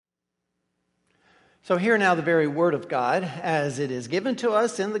So hear now the very word of God as it is given to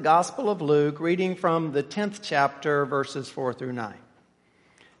us in the Gospel of Luke, reading from the 10th chapter, verses 4 through 9.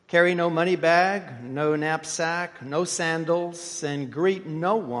 Carry no money bag, no knapsack, no sandals, and greet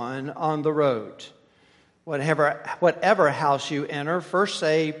no one on the road. Whatever house you enter, first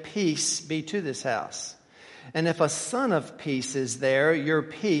say, "Peace be to this house." And if a son of peace is there, your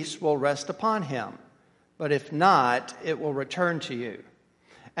peace will rest upon him. But if not, it will return to you.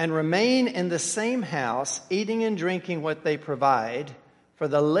 And remain in the same house, eating and drinking what they provide, for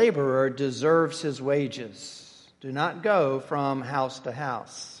the laborer deserves his wages. Do not go from house to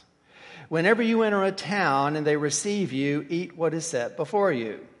house. Whenever you enter a town and they receive you, eat what is set before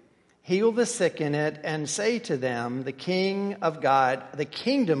you. Heal the sick in it and say to them, the kingdom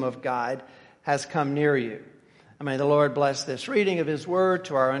of God has come near you. And may the Lord bless this reading of His Word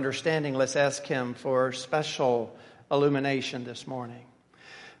to our understanding. Let's ask Him for special illumination this morning.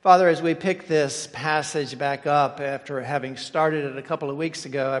 Father, as we pick this passage back up after having started it a couple of weeks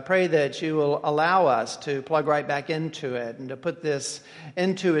ago, I pray that you will allow us to plug right back into it and to put this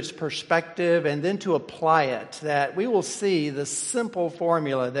into its perspective and then to apply it, that we will see the simple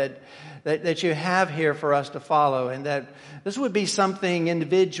formula that you have here for us to follow, and that this would be something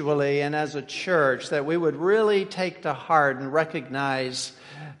individually and as a church that we would really take to heart and recognize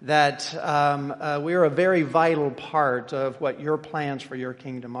that we are a very vital part of what your plans for your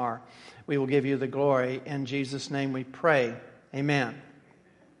kingdom are. We will give you the glory. In Jesus' name we pray. Amen.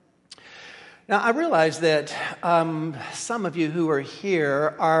 Now, I realize that some of you who are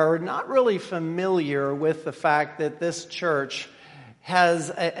here are not really familiar with the fact that this church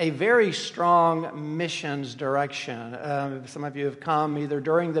has a very strong missions direction. Some of you have come either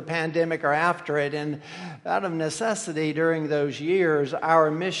during the pandemic or after it, and out of necessity during those years, our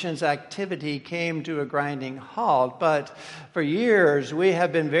missions activity came to a grinding halt. But for years, we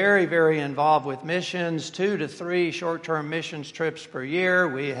have been very, very involved with missions, 2 to 3 short-term missions trips per year.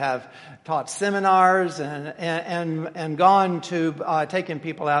 We have taught seminars and gone to taking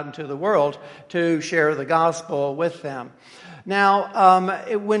people out into the world to share the gospel with them. Now,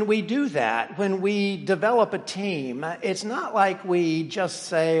 when we do that, when we develop a team, it's not like we just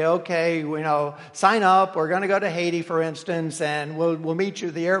say, okay, sign up, we're going to go to Haiti, for instance, and we'll meet you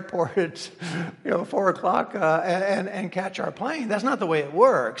at the airport at 4 o'clock and catch our plane. That's not the way it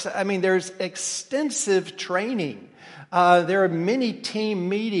works. I mean, there's extensive training. There are many team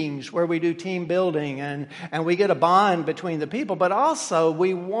meetings where we do team building and we get a bond between the people, but also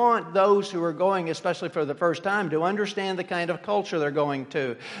we want those who are going, especially for the first time, to understand the kind of culture they're going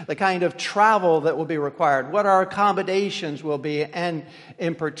to, the kind of travel that will be required, what our accommodations will be, and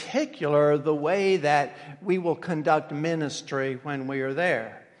in particular, the way that we will conduct ministry when we are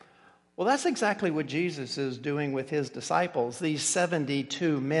there. Well, that's exactly what Jesus is doing with His disciples, these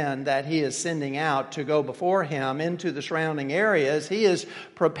 72 men that He is sending out to go before Him into the surrounding areas. He is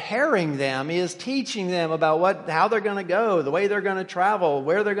preparing them. He is teaching them about how they're going to go, the way they're going to travel,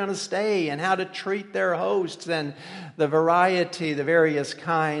 where they're going to stay, and how to treat their hosts, and the various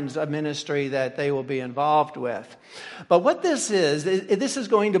kinds of ministry that they will be involved with. But what this is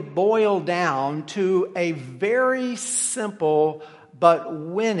going to boil down to a very simple but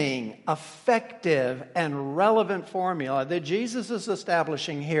winning, effective, and relevant formula that Jesus is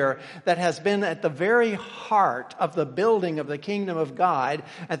establishing here that has been at the very heart of the building of the kingdom of God,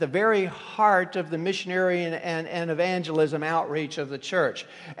 at the very heart of the missionary and evangelism outreach of the church.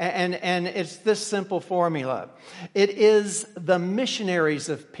 And it's this simple formula. It is the missionaries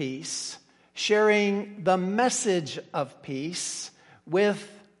of peace sharing the message of peace with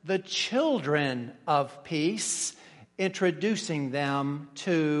the children of peace, introducing them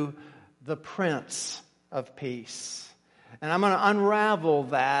to the Prince of Peace. And I'm going to unravel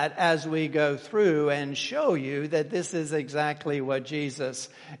that as we go through and show you that this is exactly what Jesus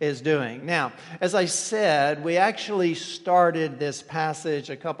is doing. Now, as I said, we actually started this passage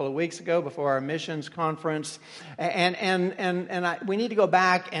a couple of weeks ago before our missions conference. We need to go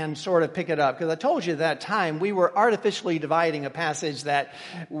back and sort of pick it up, because I told you at that time we were artificially dividing a passage that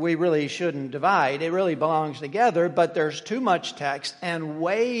we really shouldn't divide. It really belongs together, but there's too much text and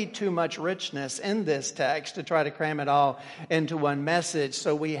way too much richness in this text to try to cram it all into one message,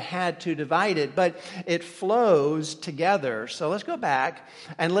 so we had to divide it, but it flows together. So let's go back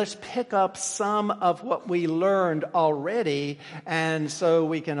and let's pick up some of what we learned already, and so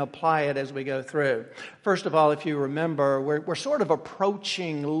we can apply it as we go through. First of all, if you remember, we're sort of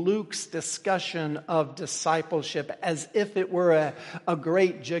approaching Luke's discussion of discipleship as if it were a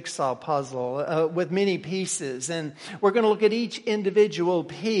great jigsaw puzzle with many pieces, and we're going to look at each individual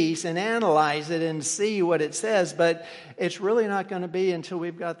piece and analyze it and see what it says, but it's really not going to be until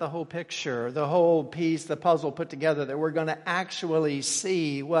we've got the whole picture, the whole piece, the puzzle put together, that we're going to actually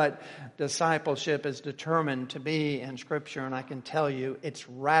see what discipleship is determined to be in Scripture. And I can tell you, it's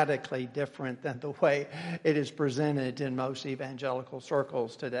radically different than the way it is presented in most evangelical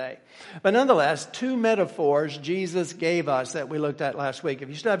circles today. But nonetheless, two metaphors Jesus gave us that we looked at last week. If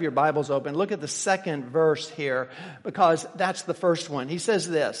you still have your Bibles open, look at the second verse here, because that's the first one. He says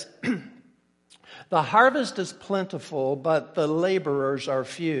this, "The harvest is plentiful, but the laborers are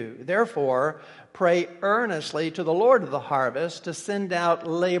few. Therefore, pray earnestly to the Lord of the harvest to send out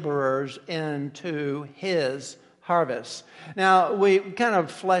laborers into his harvest." Now, we kind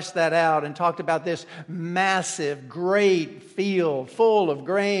of fleshed that out and talked about this massive, great field full of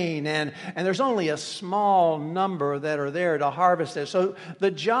grain, and there's only a small number that are there to harvest it. So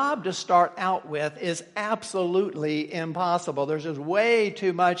the job to start out with is absolutely impossible. There's just way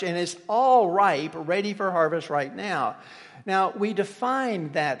too much, and it's all ripe, ready for harvest right now. Now, we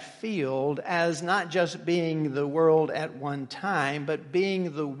define that field as not just being the world at one time, but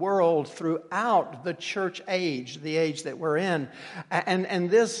being the world throughout the church age, the age that we're in. And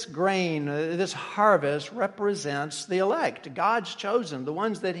this grain, this harvest represents the elect, God's chosen. The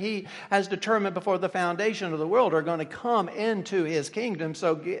ones that he has determined before the foundation of the world are going to come into his kingdom.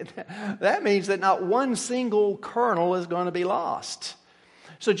 So that means that not one single kernel is going to be lost.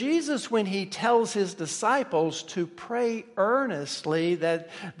 So Jesus, when he tells his disciples to pray earnestly that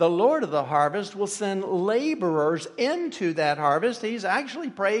the Lord of the harvest will send laborers into that harvest, he's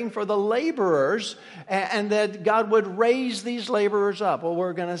actually praying for the laborers and that God would raise these laborers up. Well,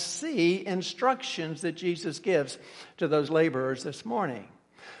 we're going to see instructions that Jesus gives to those laborers this morning.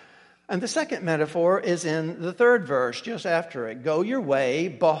 And the second metaphor is in the third verse, just after it. "Go your way,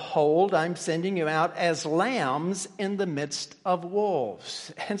 behold, I'm sending you out as lambs in the midst of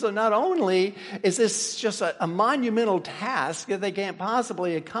wolves." And so not only is this just a monumental task that they can't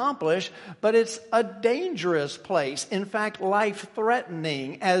possibly accomplish, but it's a dangerous place. In fact,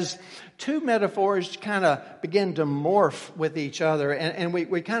 life-threatening, as two metaphors kind of begin to morph with each other, and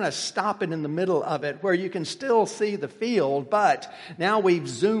we kind of stop it in the middle of it where you can still see the field, but now we've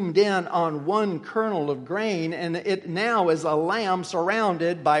zoomed in on one kernel of grain, and it now is a lamb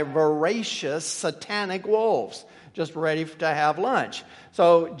surrounded by voracious satanic wolves just ready to have lunch.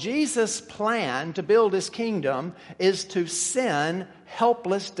 So Jesus' plan to build his kingdom is to send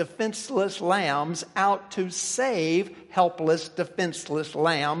helpless, defenseless lambs out to save helpless, defenseless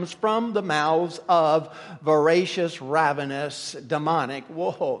lambs from the mouths of voracious, ravenous, demonic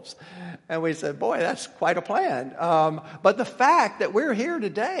wolves. And we said, boy, that's quite a plan. But the fact that we're here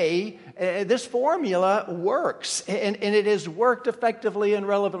today, this formula works. And it has worked effectively and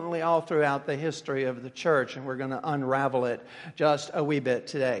relevantly all throughout the history of the church. And we're going to unravel it just a wee bit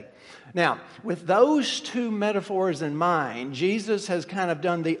today. Now, with those two metaphors in mind, Jesus has kind of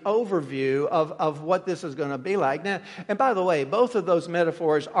done the overview of what this is going to be like. Now, and by the way, both of those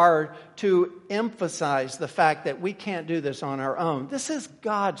metaphors are to emphasize the fact that we can't do this on our own. This is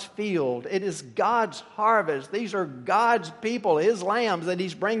God's field. It is God's harvest. These are God's people, his lambs that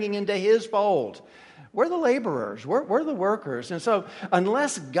he's bringing into his fold. We're the laborers. We're the workers. And so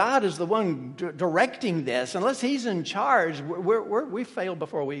unless God is the one directing this, unless he's in charge, we fail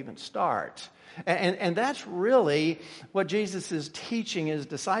before we even start. And that's really what Jesus is teaching his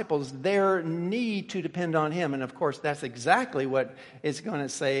disciples, their need to depend on him. And of course, that's exactly what it's going to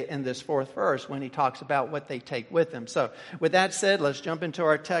say in this fourth verse when he talks about what they take with them. So with that said, let's jump into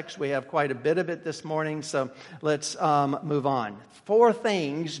our text. We have quite a bit of it this morning, so let's move on. 4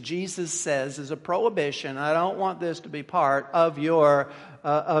 things Jesus says is a prohibition. I don't want this to be part of your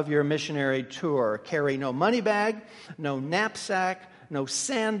missionary tour. Carry no money bag, no knapsack, no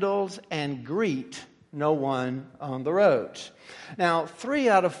sandals, and greet no one on the road. Now, 3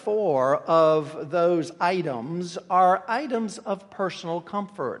 out of 4 of those items are items of personal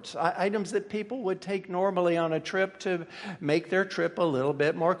comfort, items that people would take normally on a trip to make their trip a little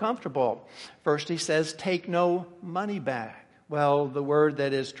bit more comfortable. First, he says, take no money bag. Well, the word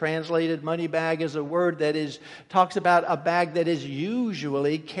that is translated money bag is a word that talks about a bag that is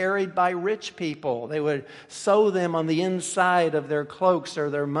usually carried by rich people. They would sew them on the inside of their cloaks or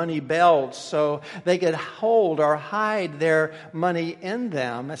their money belts so they could hold or hide their money in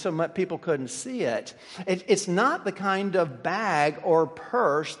them so people couldn't see it. It's not the kind of bag or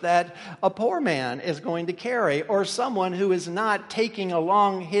purse that a poor man is going to carry or someone who is not taking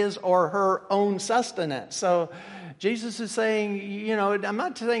along his or her own sustenance. So Jesus is saying, I'm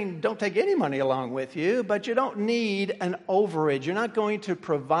not saying don't take any money along with you, but you don't need an overage. You're not going to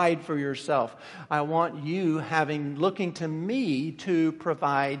provide for yourself. I want you looking to me to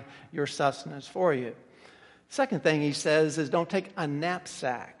provide your sustenance for you. Second thing he says is don't take a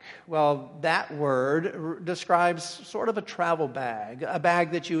knapsack. Well, that word describes sort of a travel bag, a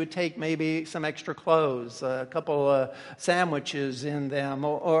bag that you would take maybe some extra clothes, a couple of sandwiches in them,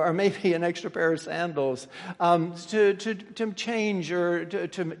 or maybe an extra pair of sandals to change or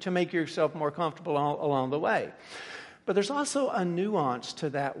to make yourself more comfortable along the way. But there's also a nuance to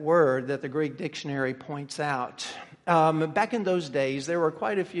that word that the Greek dictionary points out. Back in those days, there were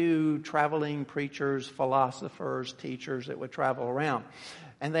quite a few traveling preachers, philosophers, teachers that would travel around.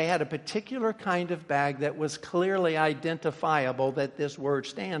 And they had a particular kind of bag that was clearly identifiable that this word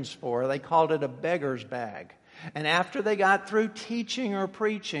stands for. They called it a beggar's bag. And after they got through teaching or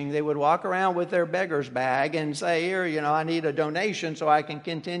preaching, they would walk around with their beggar's bag and say, here, I need a donation so I can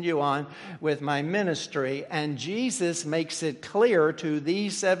continue on with my ministry. And Jesus makes it clear to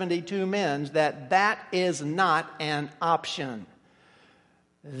these 72 men that that is not an option.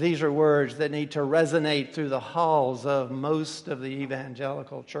 These are words that need to resonate through the halls of most of the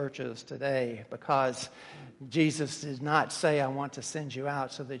evangelical churches today, because Jesus did not say, I want to send you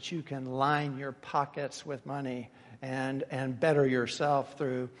out so that you can line your pockets with money and better yourself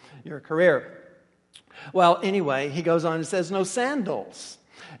through your career. Well, anyway, he goes on and says, no sandals.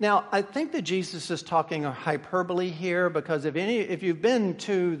 Now, I think that Jesus is talking a hyperbole here, because if you've been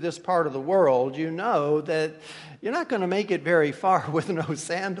to this part of the world, you know that you're not going to make it very far with no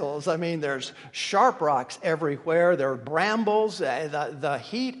sandals. I mean, there's sharp rocks everywhere. There are brambles. The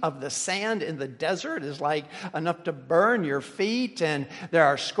heat of the sand in the desert is like enough to burn your feet. And there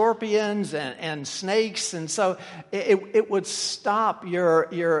are scorpions and snakes. And so it would stop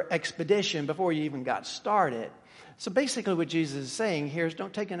your expedition before you even got started. So basically what Jesus is saying here is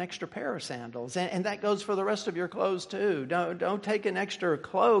don't take an extra pair of sandals. And that goes for the rest of your clothes too. Don't take an extra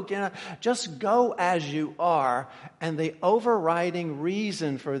cloak. Just go as you are. And the overriding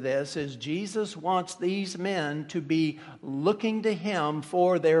reason for this is Jesus wants these men to be looking to him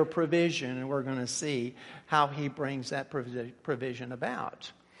for their provision. And we're going to see how he brings that provision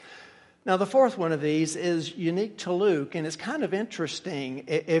about. Now, the fourth one of these is unique to Luke, and it's kind of interesting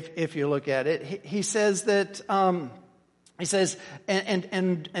if you look at it. He says that he says,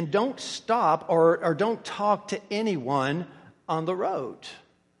 and don't stop or don't talk to anyone on the road.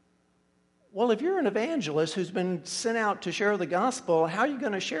 Well, if you're an evangelist who's been sent out to share the gospel, how are you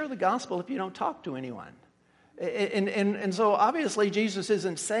going to share the gospel if you don't talk to anyone? And so obviously Jesus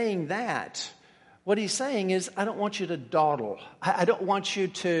isn't saying that. What he's saying is, I don't want you to dawdle. I don't want you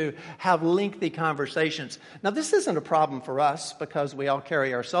to have lengthy conversations. Now, this isn't a problem for us because we all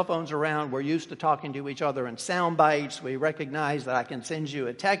carry our cell phones around. We're used to talking to each other in sound bites. We recognize that I can send you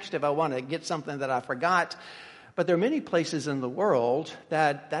a text if I want to get something that I forgot. But there are many places in the world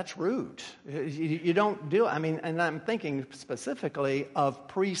that's rude. You don't do it. I mean, and I'm thinking specifically of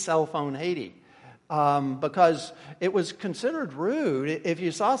pre-cell phone Haiti. Because it was considered rude if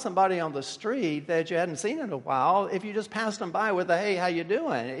you saw somebody on the street that you hadn't seen in a while, if you just passed them by with a, hey, how you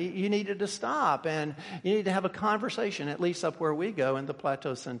doing? You needed to stop and you need to have a conversation, at least up where we go in the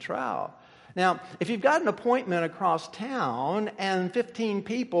Plateau Central. Now, if you've got an appointment across town and 15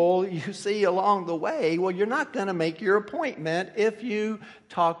 people you see along the way, well, you're not going to make your appointment if you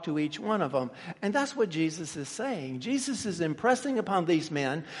talk to each one of them. And that's what Jesus is saying. Jesus is impressing upon these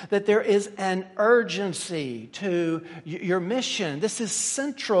men that there is an urgency to your mission. This is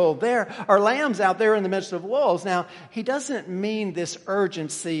central. There are lambs out there in the midst of wolves. Now, he doesn't mean this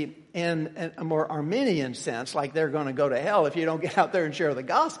urgency in a more Arminian sense, like they're going to go to hell if you don't get out there and share the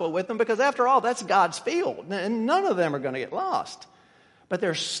gospel with them, because after all, that's God's field, and none of them are going to get lost. But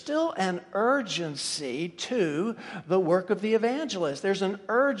there's still an urgency to the work of the evangelist. There's an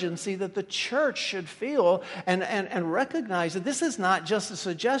urgency that the church should feel and recognize that this is not just a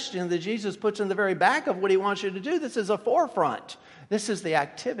suggestion that Jesus puts in the very back of what he wants you to do. This is a forefront. This is the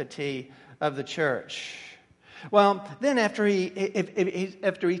activity of the church. Well, then after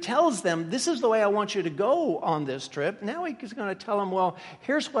he tells them, this is the way I want you to go on this trip, now he's going to tell them, well,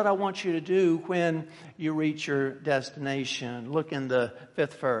 here's what I want you to do when you reach your destination. Look in the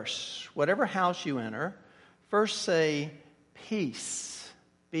 5th verse. Whatever house you enter, first say, peace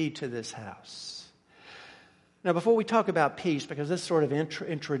be to this house. Now, before we talk about peace, because this sort of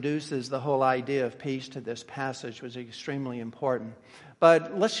introduces the whole idea of peace to this passage, which is extremely important.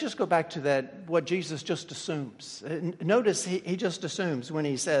 But let's just go back to that, what Jesus just assumes. Notice he just assumes when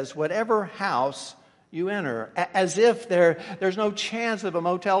he says, whatever house you enter, as if there's no chance of a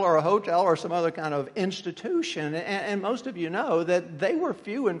motel or a hotel or some other kind of institution. And most of you know that they were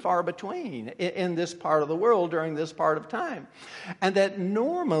few and far between in this part of the world during this part of time. And that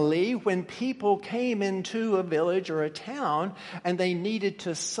normally when people came into a village or a town and they needed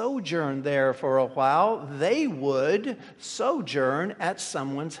to sojourn there for a while, they would sojourn at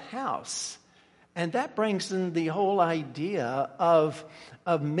someone's house. And that brings in the whole idea of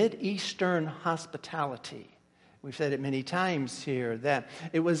Mideastern hospitality. We've said it many times here that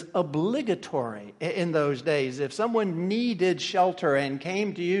it was obligatory in those days. If someone needed shelter and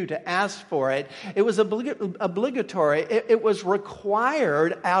came to you to ask for it, it was obligatory. It was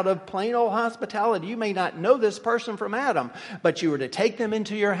required out of plain old hospitality. You may not know this person from Adam, but you were to take them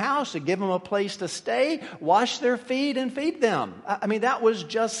into your house, to give them a place to stay, wash their feet, and feed them. I mean, that was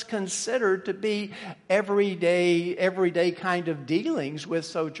just considered to be everyday kind of dealings with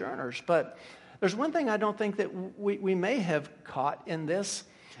sojourners. But there's one thing I don't think that we may have caught in this,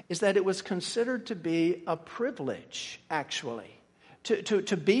 is that it was considered to be a privilege, actually.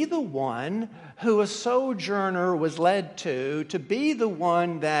 To be the one who a sojourner was led to be the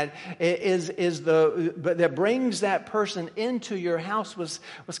one that that brings that person into your house was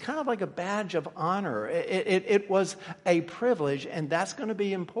kind of like a badge of honor. It was a privilege, and that's going to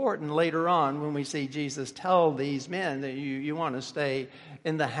be important later on when we see Jesus tell these men that you want to stay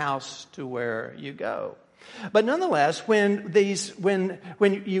in the house to where you go. But nonetheless, when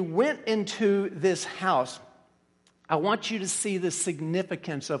you went into this house, I want you to see the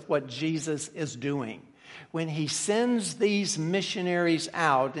significance of what Jesus is doing. When he sends these missionaries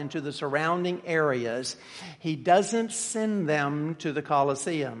out into the surrounding areas, he doesn't send them to the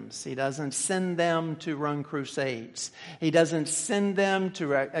Colosseums. He doesn't send them to run crusades. He doesn't send them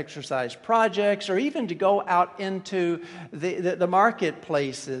to exercise projects or even to go out into the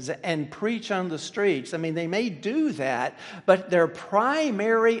marketplaces and preach on the streets. I mean, they may do that, but their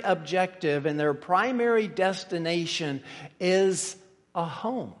primary objective and their primary destination is a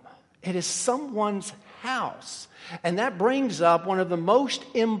home. It is someone's house. And that brings up one of the most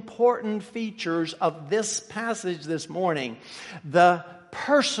important features of this passage this morning: the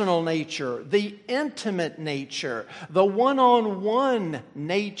personal nature, the intimate nature, the one-on-one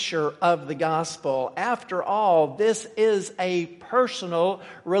nature of the gospel. After all, this is a personal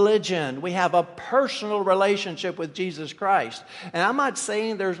religion. We have a personal relationship with Jesus Christ. And I'm not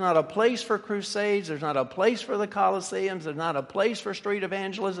saying there's not a place for crusades, there's not a place for the Colosseums, there's not a place for street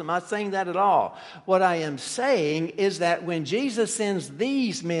evangelism. I'm not saying that at all. What I am saying is that when Jesus sends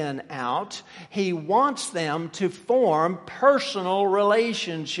these men out, he wants them to form personal relationships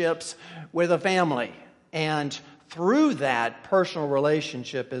with a family. And through that personal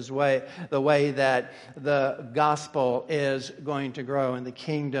relationship is the way that the gospel is going to grow and the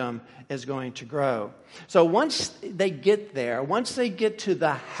kingdom is going to grow. So once they get there, once they get to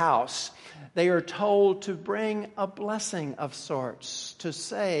the house, they are told to bring a blessing of sorts, to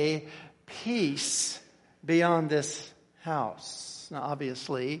say, peace be on this house. Now,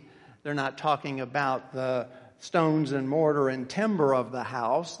 obviously, they're not talking about the stones and mortar and timber of the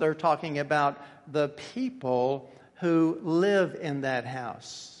house. They're talking about the people who live in that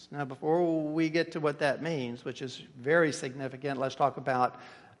house. Now, before we get to what that means, which is very significant, let's talk about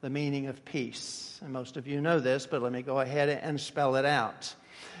the meaning of peace. And most of you know this, but let me go ahead and spell it out.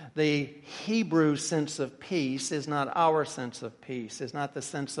 The Hebrew sense of peace is not our sense of peace. It's not the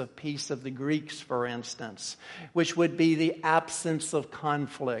sense of peace of the Greeks, for instance, which would be the absence of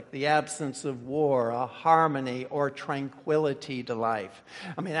conflict, the absence of war, a harmony or tranquility to life.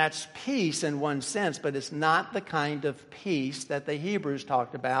 I mean, that's peace in one sense, but it's not the kind of peace that the Hebrews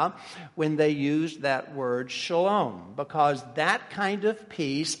talked about when they used that word shalom, because that kind of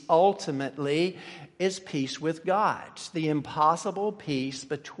peace ultimately is peace with God. It's the impossible peace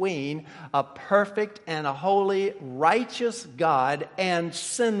between a perfect and a holy, righteous God and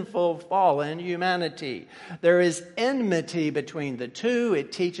sinful, fallen humanity. There is enmity between the two.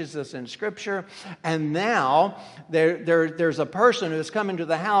 It teaches us in Scripture. And now there's a person who's come into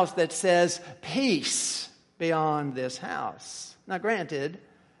the house that says, peace beyond this house. Now granted,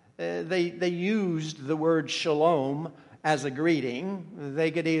 they used the word shalom as a greeting.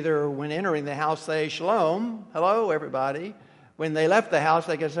 They could either, when entering the house, say shalom, hello everybody. When they left the house,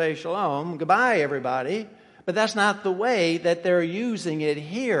 they could say shalom, goodbye everybody. But that's not the way that they're using it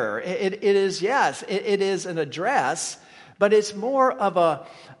here. It is an address, but it's more of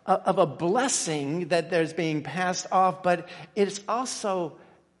a blessing that there's being passed off, but it's also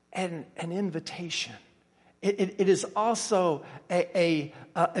an invitation. It is also a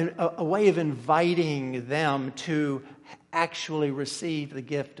way of inviting them to actually receive the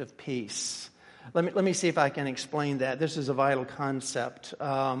gift of peace. Let me see if I can explain that. This is a vital concept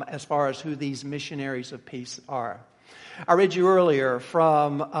as far as who these missionaries of peace are. I read you earlier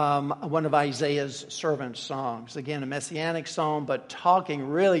from one of Isaiah's servant songs. Again, a messianic song, but talking,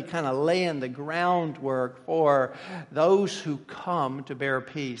 really kind of laying the groundwork for those who come to bear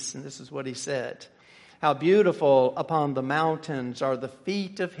peace. And this is what he said. How beautiful upon the mountains are the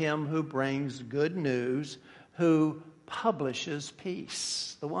feet of him who brings good news, who publishes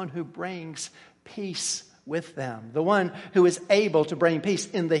peace. The one who brings peace with them. The one who is able to bring peace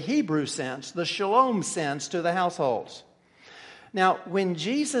in the Hebrew sense, the shalom sense, to the households. Now, when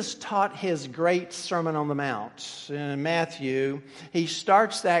Jesus taught his great Sermon on the Mount in Matthew, he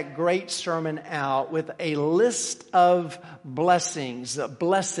starts that great sermon out with a list of blessings,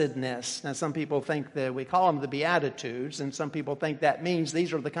 blessedness. Now, some people think that we call them the Beatitudes, and some people think that means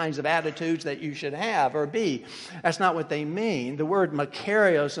these are the kinds of attitudes that you should have or be. That's not what they mean. The word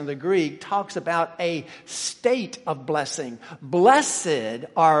makarios in the Greek talks about a state of blessing. Blessed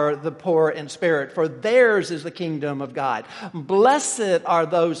are the poor in spirit, for theirs is the kingdom of God. Blessed are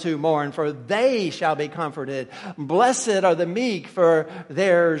those who mourn, for they shall be comforted. Blessed are the meek, for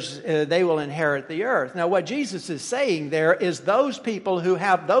theirs they will inherit the earth. Now, what Jesus is saying there is those people who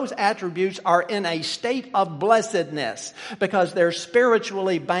have those attributes are in a state of blessedness because they're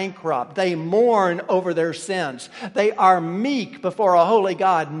spiritually bankrupt. They mourn over their sins. They are meek before a holy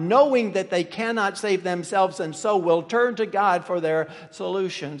God, knowing that they cannot save themselves and so will turn to God for their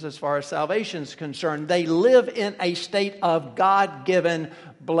solutions as far as salvation is concerned. They live in a state of God-given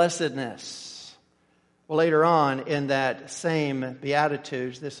blessedness. Well, later on in that same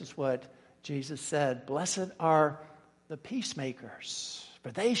Beatitudes, this is what Jesus said. Blessed are the peacemakers,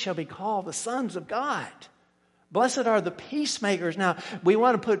 for they shall be called the sons of God. Blessed are the peacemakers. Now, we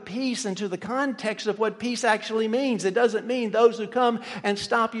want to put peace into the context of what peace actually means. It doesn't mean those who come and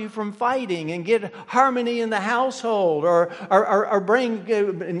stop you from fighting and get harmony in the household or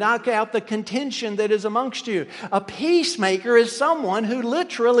knock out the contention that is amongst you. A peacemaker is someone who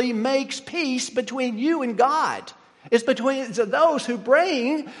literally makes peace between you and God. It's those who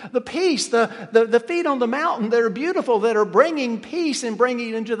bring the peace, the feet on the mountain that are beautiful, that are bringing peace and bringing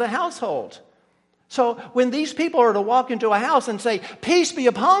it into the household. So when these people are to walk into a house and say, peace be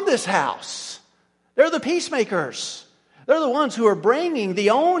upon this house, they're the peacemakers. They're the ones who are bringing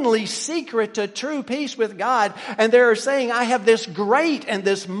the only secret to true peace with God. And they're saying, I have this great and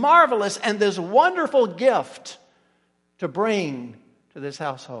this marvelous and this wonderful gift to bring to this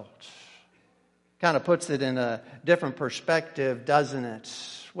household. Kind of puts it in a different perspective, doesn't it?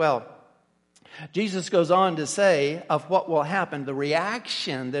 Well, Jesus goes on to say of what will happen, the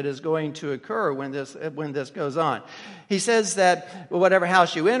reaction that is going to occur when this goes on. He says that whatever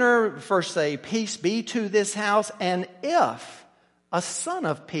house you enter, first say, peace be to this house. And if a son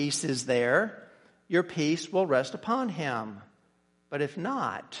of peace is there, your peace will rest upon him. But if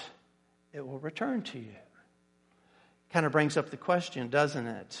not, it will return to you. Kind of brings up the question, doesn't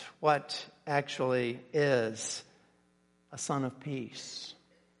it? What actually is a son of peace?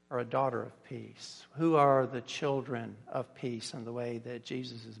 Or a daughter of peace? Who are the children of peace in the way that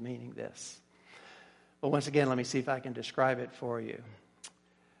Jesus is meaning this? Well, once again, let me see if I can describe it for you.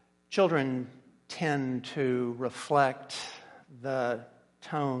 Children tend to reflect the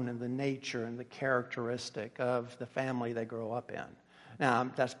tone and the nature and the characteristic of the family they grow up in.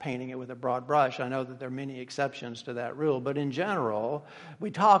 Now, that's painting it with a broad brush. I know that there are many exceptions to that rule. But in general, we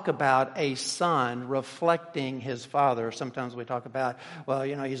talk about a son reflecting his father. Sometimes we talk about, well,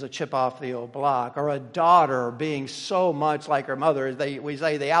 he's a chip off the old block. Or a daughter being so much like her mother. We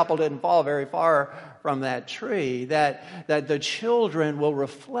say the apple didn't fall very far from that tree. That the children will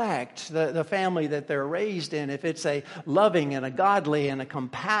reflect the family that they're raised in. If it's a loving and a godly and a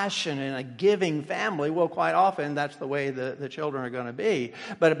compassion and a giving family, well, quite often that's the way the children are going to be.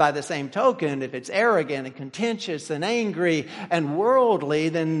 But by the same token, if it's arrogant and contentious and angry and worldly,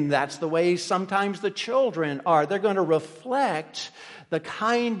 then that's the way sometimes the children are. They're going to reflect the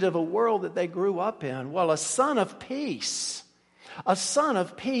kind of a world that they grew up in. Well, a son of peace. A son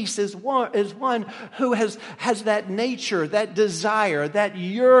of peace is one who has that nature, that desire, that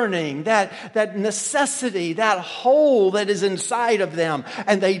yearning, that necessity, that hole that is inside of them.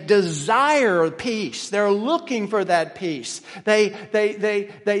 And they desire peace. They're looking for that peace. They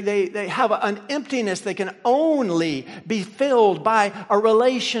have an emptiness that can only be filled by a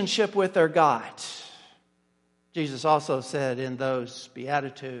relationship with their God. Jesus also said in those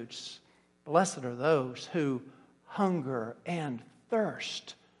Beatitudes, blessed are those who hunger and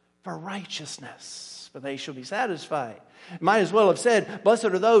thirst for righteousness, for they shall be satisfied. Might as well have said, blessed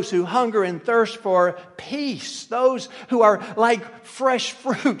are those who hunger and thirst for peace. Those who are like fresh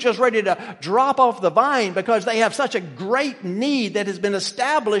fruit, just ready to drop off the vine because they have such a great need that has been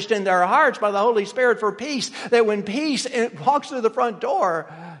established in their hearts by the Holy Spirit for peace, that when peace walks through the front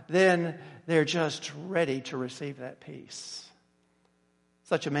door, then they're just ready to receive that peace.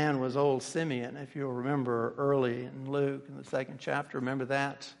 Such a man was old Simeon, if you'll remember early in Luke, in the 2nd chapter. Remember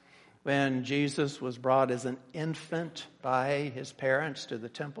that? When Jesus was brought as an infant by his parents to the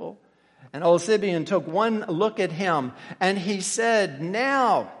temple. And old Simeon took one look at him and he said,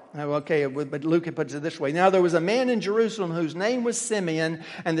 now, okay, but Luke puts it this way. Now there was a man in Jerusalem whose name was Simeon,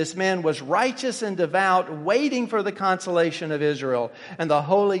 and this man was righteous and devout, waiting for the consolation of Israel. And the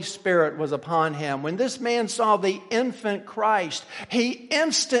Holy Spirit was upon him. When this man saw the infant Christ, he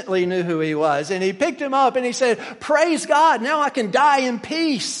instantly knew who he was. And he picked him up and he said, praise God, now I can die in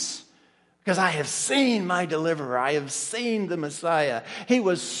peace. Because I have seen my deliverer. I have seen the Messiah. He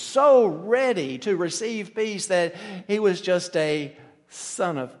was so ready to receive peace that he was just a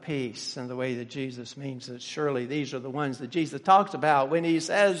son of peace in the way that Jesus means it. Surely these are the ones that Jesus talks about when he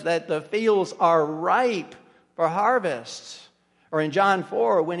says that the fields are ripe for harvest. Or in John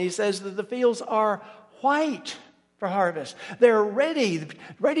 4 when he says that the fields are white for harvest. They're ready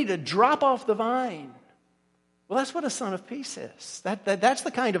to drop off the vine. Well, that's what a son of peace is. That's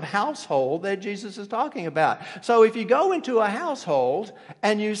the kind of household that Jesus is talking about. So if you go into a household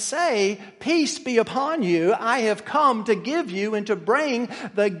and you say, peace be upon you, I have come to give you and to bring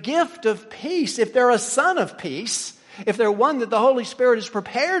the gift of peace. If they're a son of peace, if they're one that the Holy Spirit is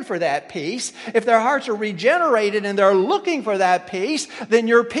prepared for that peace, if their hearts are regenerated and they're looking for that peace, then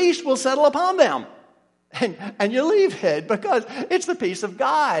your peace will settle upon them. And you leave it because it's the peace of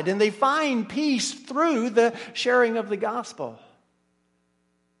God. And they find peace through the sharing of the gospel.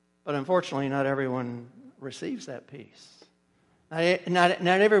 But unfortunately, not everyone receives that peace. Not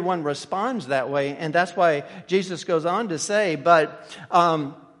everyone responds that way. And that's why Jesus goes on to say,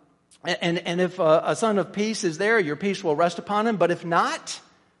 and if a son of peace is there, your peace will rest upon him. But if not,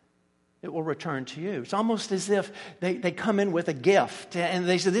 it will return to you. It's almost as if they come in with a gift and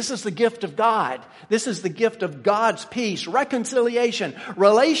they say, this is the gift of God. This is the gift of God's peace, reconciliation,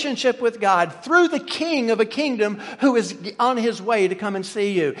 relationship with God through the king of a kingdom who is on his way to come and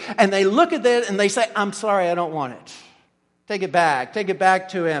see you. And they look at that and they say, I'm sorry, I don't want it. Take it back. Take it back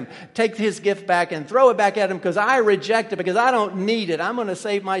to him. Take his gift back and throw it back at him because I reject it, because I don't need it. I'm going to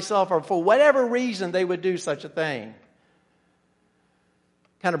save myself, or for whatever reason they would do such a thing.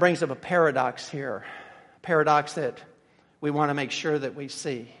 Kind of brings up a paradox here. A paradox that we want to make sure that we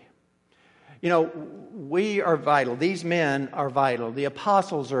see. You know, we are vital. These men are vital. The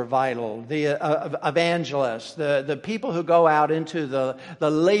apostles are vital. The evangelists, the people who go out into the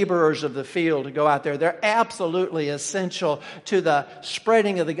laborers of the field to go out there, they're absolutely essential to the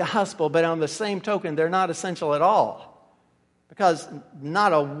spreading of the gospel. But on the same token, they're not essential at all. Because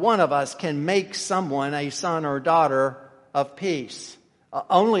not a one of us can make someone a son or daughter of peace.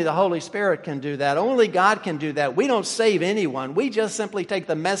 Only the Holy Spirit can do that. Only God can do that. We don't save anyone. We just simply take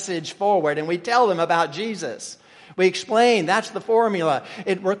the message forward and we tell them about Jesus. We explain, that's the formula.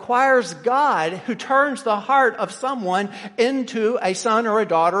 It requires God who turns the heart of someone into a son or a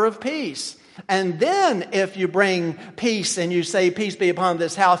daughter of peace. And then if you bring peace and you say, peace be upon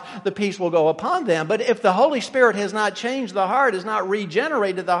this house, the peace will go upon them. But if the Holy Spirit has not changed the heart, has not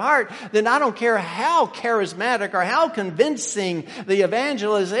regenerated the heart, then I don't care how charismatic or how convincing the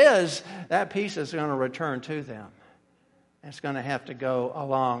evangelist is, that peace is going to return to them. It's going to have to go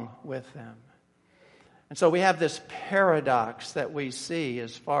along with them. And so we have this paradox that we see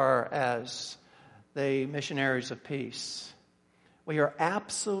as far as the missionaries of peace. We are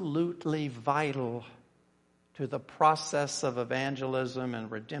absolutely vital to the process of evangelism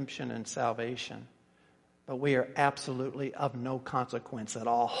and redemption and salvation. But we are absolutely of no consequence at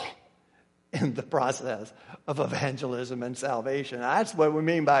all in the process of evangelism and salvation. That's what we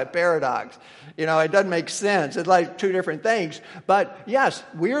mean by a paradox. You know, it doesn't make sense. It's like two different things. But yes,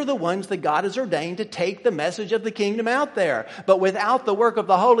 we're the ones that God has ordained to take the message of the kingdom out there. But without the work of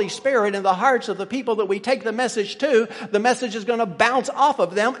the Holy Spirit in the hearts of the people that we take the message to, the message is going to bounce off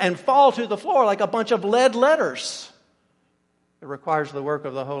of them and fall to the floor like a bunch of lead letters. It requires the work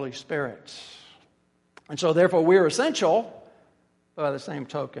of the Holy Spirit. And so therefore we're essential. But by the same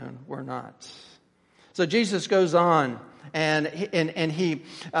token, we're not. So Jesus goes on and he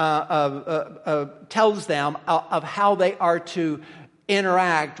tells them of how they are to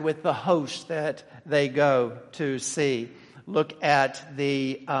interact with the host that they go to see. Look at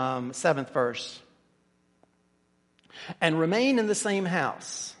the 7th verse. And remain in the same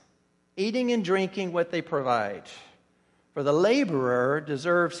house, eating and drinking what they provide. for the laborer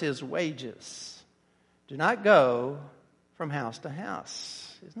deserves his wages. Do not go from house to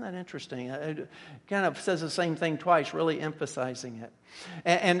house. Isn't that interesting? It kind of says the same thing twice, really emphasizing it.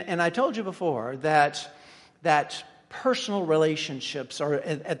 And I told you before that personal relationships are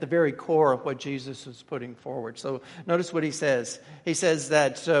at the very core of what Jesus is putting forward. So notice what he says. He says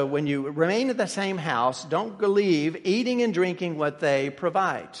that when you remain at the same house, don't leave eating and drinking what they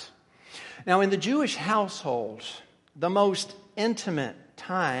provide. Now, in the Jewish household, the most intimate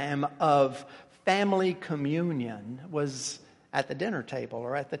time of family communion was at the dinner table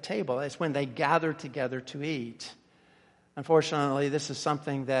or at the table. It's when they gathered together to eat. Unfortunately, this is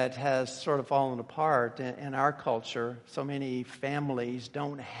something that has sort of fallen apart in our culture. So many families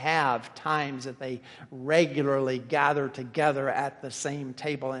don't have times that they regularly gather together at the same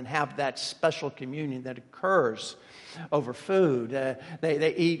table and have that special communion that occurs over food.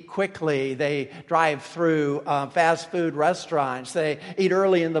 They eat quickly. They drive through fast food restaurants. They eat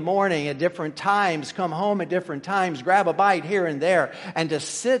early in the morning at different times, come home at different times, grab a bite here and there. And to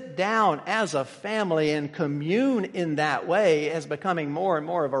sit down as a family and commune in that way is becoming more and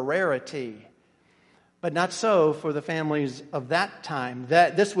more of a rarity. But not so for the families of that time.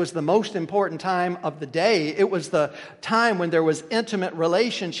 That this was the most important time of the day. It was the time when there was intimate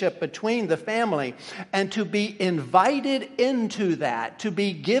relationship between the family. And to be invited into that, to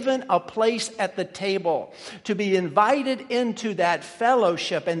be given a place at the table, to be invited into that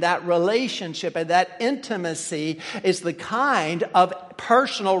fellowship and that relationship and that intimacy is the kind of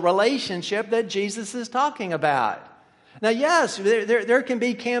personal relationship that Jesus is talking about. Now, yes, there can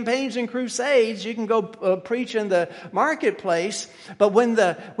be campaigns and crusades. You can go preach in the marketplace. But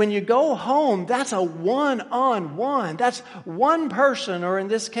when you go home, that's a one-on-one. That's one person, or in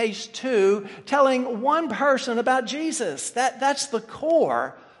this case, two, telling one person about Jesus. That's the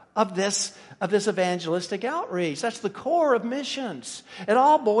core of this evangelistic outreach. That's the core of missions. It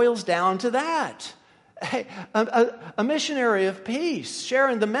all boils down to that. A missionary of peace,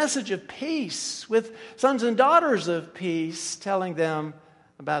 sharing the message of peace with sons and daughters of peace, telling them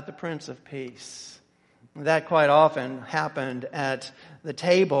about the Prince of Peace. That quite often happened at the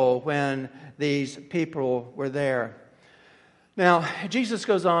table when these people were there. Now, Jesus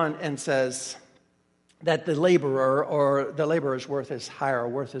goes on and says that the laborer's worth his hire,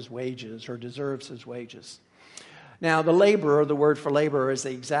 worth his wages, or deserves his wages. Now, the laborer, the word for laborer, is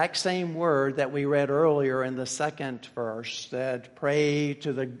the exact same word that we read earlier in the second verse, that pray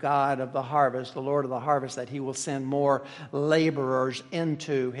to the God of the harvest, the Lord of the harvest, that he will send more laborers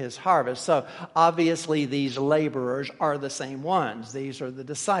into his harvest. So, obviously, these laborers are the same ones. These are the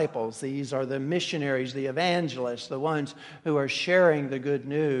disciples. These are the missionaries, the evangelists, the ones who are sharing the good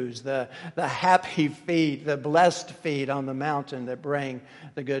news, the happy feet, the blessed feet on the mountain that bring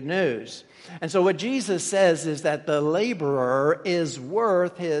the good news. And so what Jesus says is that the laborer is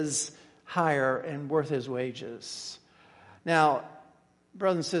worth his hire and worth his wages. Now,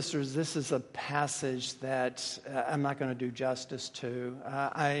 brothers and sisters, this is a passage that I'm not going to do justice to.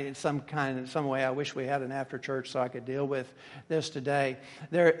 In some way, I wish we had an after church so I could deal with this today.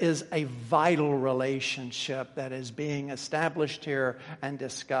 There is a vital relationship that is being established here and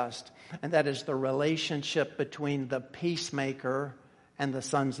discussed, and that is the relationship between the peacemaker and the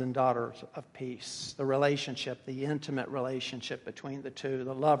sons and daughters of peace. The relationship, the intimate relationship between the two,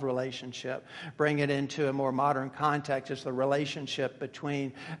 the love relationship. Bring it into a more modern context, it's the relationship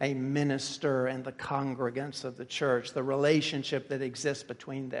between a minister and the congregants of the church, the relationship that exists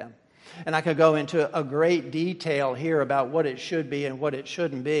between them. And I could go into a great detail here about what it should be and what it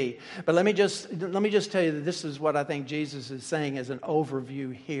shouldn't be. But let me just tell you that this is what I think Jesus is saying as an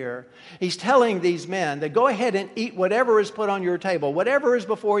overview here. He's telling these men that go ahead and eat whatever is put on your table. Whatever is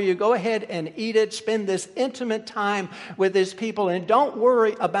before you, go ahead and eat it. Spend this intimate time with these people. And don't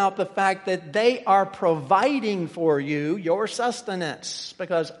worry about the fact that they are providing for you your sustenance,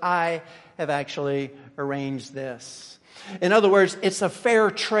 because I have actually arranged this. In other words, it's a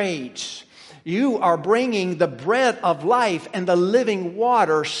fair trade. You are bringing the bread of life and the living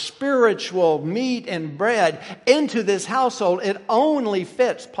water, spiritual meat and bread into this household. It only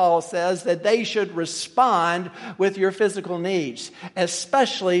fits, Paul says, that they should respond with your physical needs,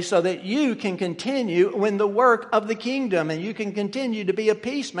 especially so that you can continue in the work of the kingdom and you can continue to be a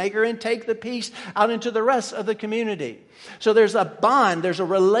peacemaker and take the peace out into the rest of the community. So there's a bond, there's a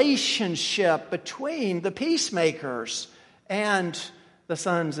relationship between the peacemakers and the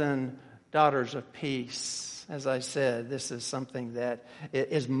sons and daughters of peace. As I said, this is something that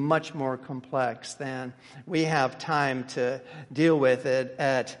is much more complex than we have time to deal with it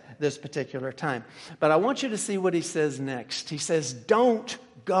at this particular time. But I want you to see what he says next. He says, don't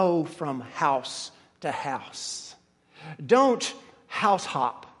go from house to house. Don't house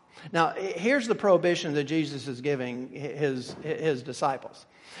hop. Now, here's the prohibition that Jesus is giving his disciples.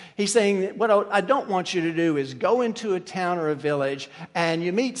 He's saying, what I don't want you to do is go into a town or a village and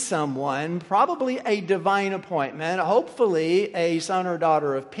you meet someone, probably a divine appointment, hopefully a son or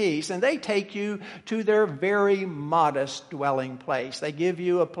daughter of peace, and they take you to their very modest dwelling place. They give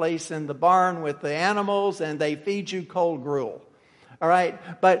you a place in the barn with the animals and they feed you cold gruel. All right?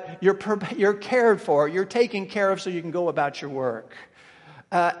 But you're cared for, you're taken care of so you can go about your work.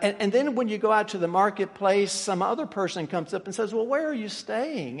 And then when you go out to the marketplace, some other person comes up and says, well, where are you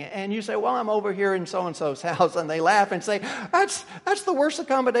staying? And you say, well, I'm over here in so-and-so's house. And they laugh and say, that's the worst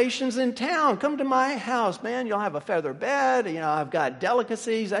accommodations in town. Come to my house, man. You'll have a feather bed. I've got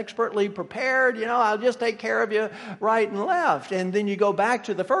delicacies expertly prepared. I'll just take care of you right and left. And then you go back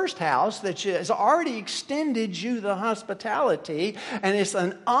to the first house that has already extended you the hospitality. And it's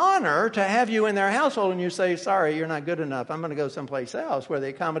an honor to have you in their household. And you say, sorry, you're not good enough. I'm going to go someplace else where the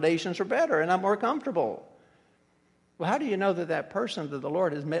accommodations are better and I'm more comfortable. Well, how do you know that that person that the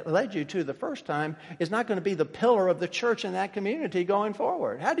Lord has led you to the first time is not going to be the pillar of the church in that community going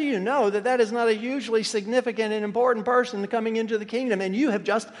forward? How do you know that that is not a hugely significant and important person coming into the kingdom and you have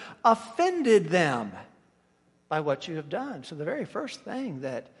just offended them by what you have done? So the very first thing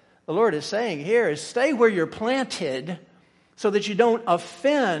that the Lord is saying here is stay where you're planted so that you don't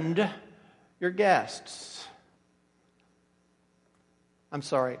offend your guests. I'm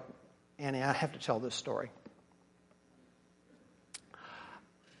sorry, Annie, I have to tell this story.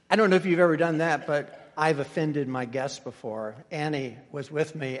 I don't know if you've ever done that, but I've offended my guests before. Annie was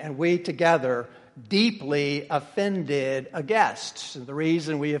with me, and we together deeply offended a guest. And the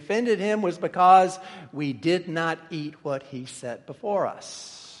reason we offended him was because we did not eat what he set before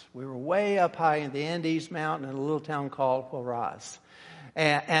us. We were way up high in the Andes Mountain in a little town called Huaraz.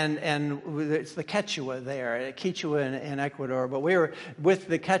 And it's the Quechua there, Quechua in Ecuador. But we were with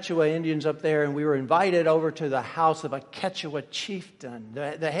the Quechua Indians up there, and we were invited over to the house of a Quechua chieftain,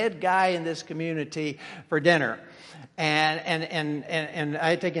 the head guy in this community, for dinner. And I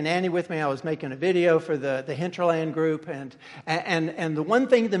had taken Annie with me. I was making a video for the Hinterland group. And the one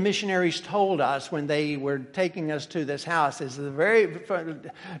thing the missionaries told us when they were taking us to this house is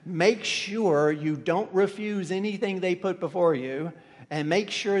make sure you don't refuse anything they put before you. And make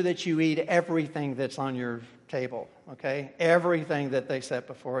sure that you eat everything that's on your table, okay? Everything that they set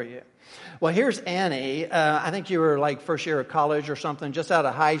before you. Well, here's Annie. I think you were like first year of college or something, just out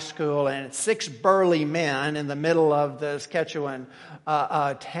of high school, and it's 6 burly men in the middle of this Quechuan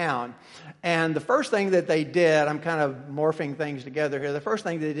town. And the first thing that they did, I'm kind of morphing things together here. The first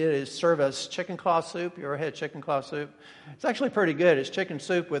thing they did is serve us chicken claw soup. You ever had chicken claw soup? It's actually pretty good. It's chicken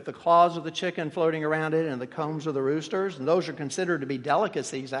soup with the claws of the chicken floating around it and the combs of the roosters. And those are considered to be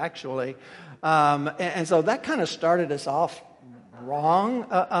delicacies, actually. And so that kind of started us off wrong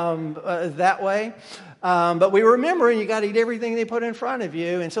that way. But we were remembering you got to eat everything they put in front of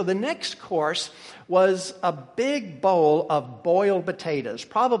you. And so the next course was a big bowl of boiled potatoes,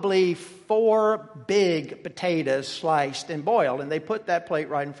 probably 4 big potatoes sliced and boiled. And they put that plate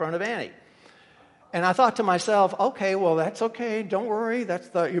right in front of Annie. And I thought to myself, okay, well, that's okay. Don't worry.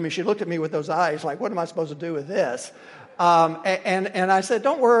 She looked at me with those eyes like, what am I supposed to do with this? And I said,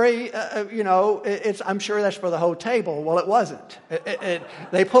 don't worry, I'm sure that's for the whole table. Well, it wasn't.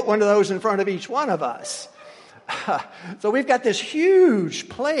 They put one of those in front of each one of us. So we've got this huge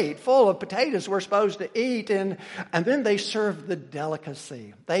plate full of potatoes we're supposed to eat, and then they serve the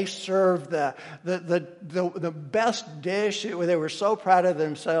delicacy. They serve the best dish. They were so proud of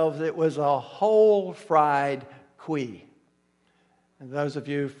themselves. It was a whole fried cuy. And those of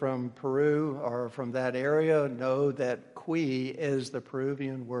you from Peru or from that area know that cuy is the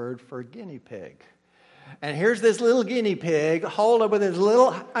Peruvian word for guinea pig. And here's this little guinea pig, hauled up with his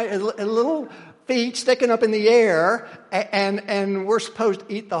little feet sticking up in the air, and we're supposed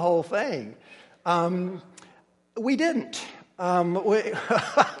to eat the whole thing. We didn't. Make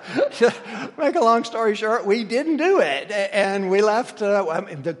a long story short, we didn't do it, and we left.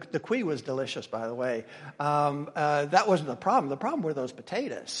 The cuy was delicious, by the way. That wasn't the problem. The problem were those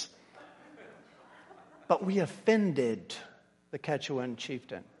potatoes. But we offended the Quechuan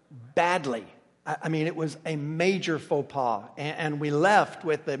chieftain badly. I mean, it was a major faux pas, and we left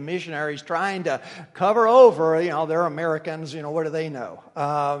with the missionaries trying to cover over, they're Americans, what do they know,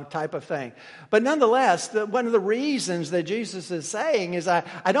 type of thing. But nonetheless, one of the reasons that Jesus is saying is,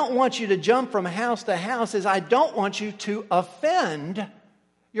 I don't want you to jump from house to house, is I don't want you to offend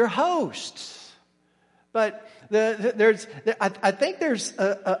your hosts. But I think there's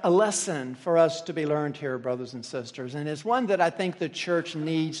a lesson for us to be learned here, brothers and sisters, and it's one that I think the church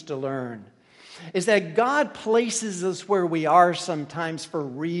needs to learn. is that God places us where we are sometimes for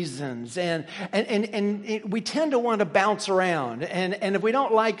reasons. And we tend to want to bounce around. And if we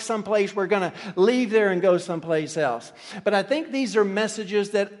don't like someplace, we're going to leave there and go someplace else. But I think these are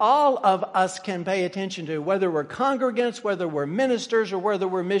messages that all of us can pay attention to, whether we're congregants, whether we're ministers, or whether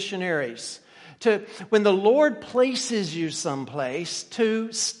we're missionaries. When the Lord places you someplace,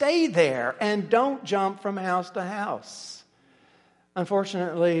 to stay there and don't jump from house to house.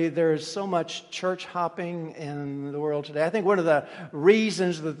 Unfortunately, there's so much church hopping in the world today. I think one of the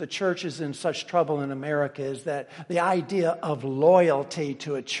reasons that the church is in such trouble in America is that the idea of loyalty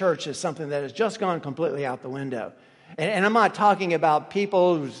to a church is something that has just gone completely out the window. And I'm not talking about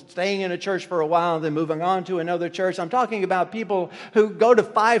people staying in a church for a while and then moving on to another church. I'm talking about people who go to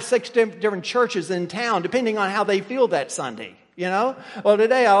 5, 6 different churches in town, depending on how they feel that Sunday. You know, well,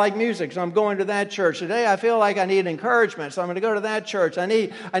 today I like music, so I'm going to that church. Today I feel like I need encouragement, so I'm going to go to that church. I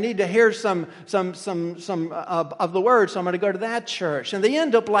need to hear some of the word, so I'm going to go to that church. And they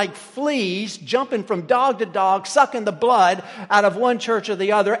end up like fleas, jumping from dog to dog, sucking the blood out of one church or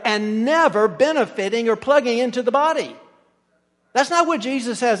the other, and never benefiting or plugging into the body. That's not what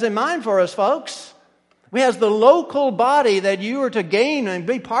Jesus has in mind for us, folks. We have the local body that you are to gain and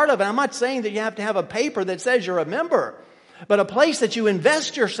be part of. And I'm not saying that you have to have a paper that says you're a member. But a place that you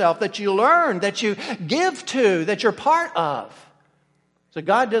invest yourself, that you learn, that you give to, that you're part of. So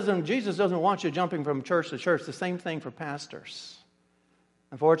Jesus doesn't want you jumping from church to church. The same thing for pastors.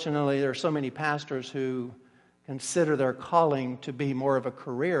 Unfortunately, there are so many pastors who consider their calling to be more of a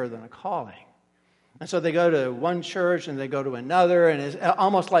career than a calling. And so they go to one church and they go to another, and it's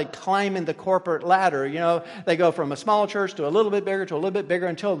almost like climbing the corporate ladder. You know, they go from a small church to a little bit bigger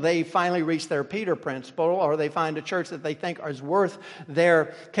until they finally reach their Peter principle, or they find a church that they think is worth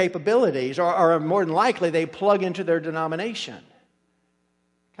their capabilities, or more than likely they plug into their denomination.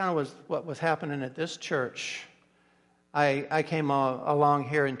 Kind of was what was happening at this church. I came along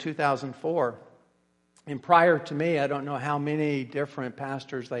here in 2004. And prior to me, I don't know how many different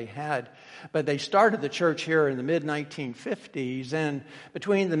pastors they had, but they started the church here in the mid-1950s. And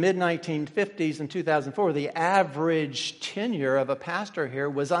between the mid-1950s and 2004, the average tenure of a pastor here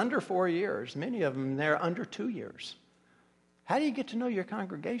was under 4 years. Many of them, they're under 2 years. How do you get to know your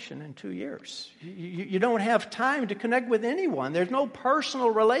congregation in 2 years? You don't have time to connect with anyone. There's no personal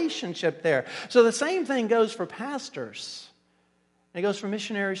relationship there. So the same thing goes for pastors. And it goes for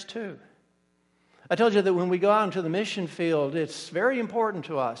missionaries too. I told you that when we go out into the mission field, it's very important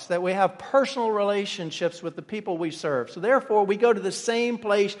to us that we have personal relationships with the people we serve. So therefore, we go to the same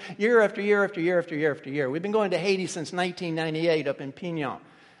place year after year after year after year after year. We've been going to Haiti since 1998 up in Pignon,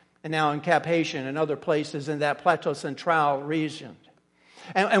 and now in Cap Haitian and other places in that Plateau Central region.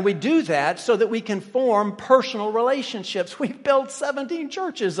 And we do that so that we can form personal relationships. We've built 17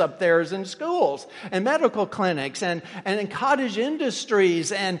 churches up there and schools and medical clinics and cottage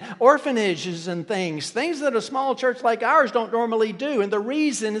industries and orphanages and things that a small church like ours don't normally do. And the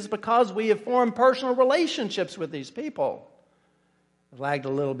reason is because we have formed personal relationships with these people. It lagged a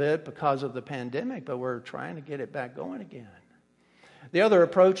little bit because of the pandemic, but we're trying to get it back going again. The other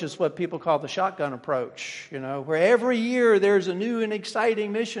approach is what people call the shotgun approach, where every year there's a new and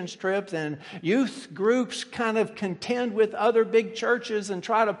exciting missions trip, and youth groups kind of contend with other big churches and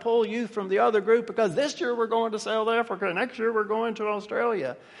try to pull youth from the other group because this year we're going to South Africa, next year we're going to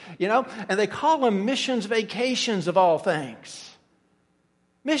Australia, and they call them missions vacations of all things.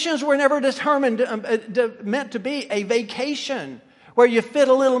 Missions were never meant to be a vacation where you fit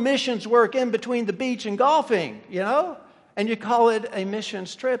a little missions work in between the beach and golfing, and you call it a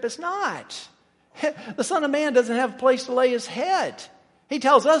missions trip. It's not. The Son of Man doesn't have a place to lay his head. He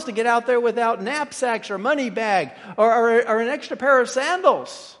tells us to get out there without knapsacks or money bag or an extra pair of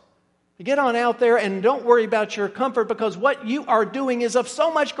sandals. You get on out there and don't worry about your comfort, because what you are doing is of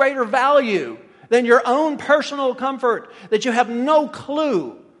so much greater value than your own personal comfort that you have no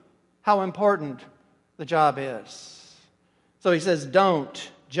clue how important the job is. So he says,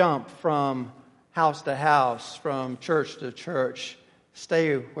 don't jump from house to house, from church to church.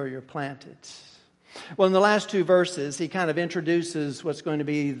 Stay where you're planted. Well, in the last two verses, he kind of introduces what's going to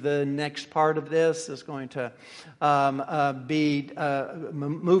be the next part of this. It's going to be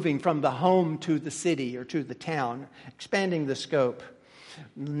moving from the home to the city or to the town, expanding the scope.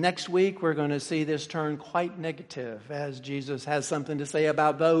 Next week, we're going to see this turn quite negative as Jesus has something to say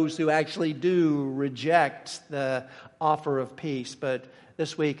about those who actually do reject the offer of peace. But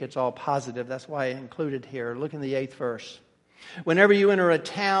this week, it's all positive. That's why I included here. Look in the 8th verse. Whenever you enter a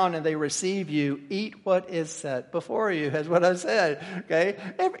town and they receive you, eat what is set before you. That's what I said. Okay,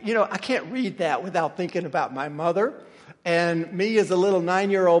 I can't read that without thinking about my mother. and me as a little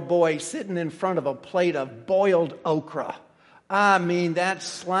 9-year-old boy sitting in front of a plate of boiled okra. I mean, that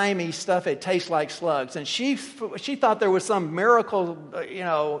slimy stuff, it tastes like slugs. And she thought there was some miracle,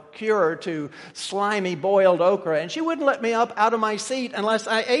 cure to slimy boiled okra. And she wouldn't let me up out of my seat unless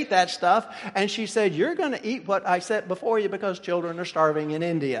I ate that stuff. And she said, you're going to eat what I set before you because children are starving in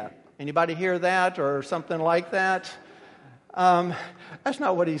India. Anybody hear that or something like that? That's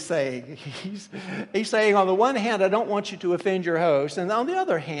not what he's saying. He's saying, on the one hand, I don't want you to offend your host. And on the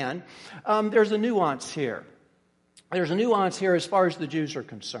other hand, there's a nuance here. There's a nuance here as far as the Jews are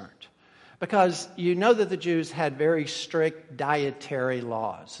concerned. Because you know that the Jews had very strict dietary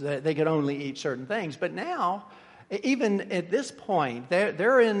laws. They could only eat certain things. But now, even at this point,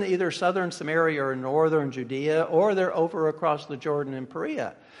 they're in either southern Samaria or northern Judea, or they're over across the Jordan and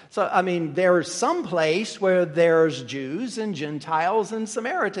Perea. So, I mean, there's some place where there's Jews and Gentiles and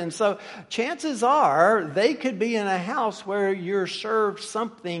Samaritans. So chances are they could be in a house where you're served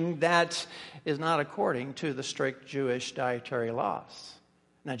something that is not according to the strict Jewish dietary laws.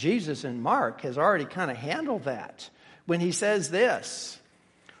 Now, Jesus in Mark has already kind of handled that when he says this.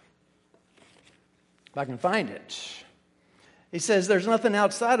 If I can find it. He says, there's nothing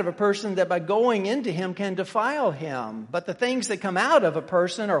outside of a person that by going into him can defile him. But the things that come out of a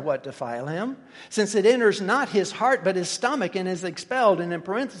person are what defile him. Since it enters not his heart but his stomach and is expelled. And in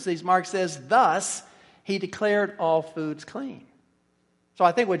parentheses, Mark says, thus he declared all foods clean. So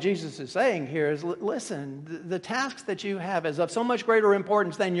I think what Jesus is saying here is, listen, the tasks that you have is of so much greater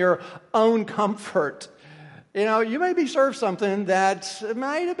importance than your own comfort. You may be served something that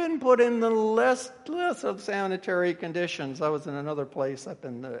might have been put in the less of sanitary conditions. I was in another place up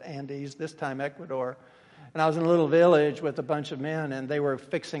in the Andes, this time Ecuador. And I was in a little village with a bunch of men, and they were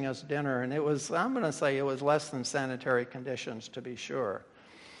fixing us dinner. And it was less than sanitary conditions, to be sure.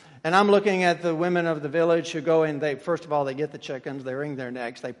 And I'm looking at the women of the village who go in, first of all, they get the chickens, they wring their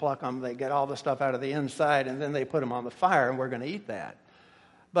necks, they pluck them, they get all the stuff out of the inside, and then they put them on the fire, and we're going to eat that.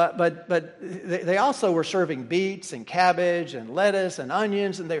 But they also were serving beets and cabbage and lettuce and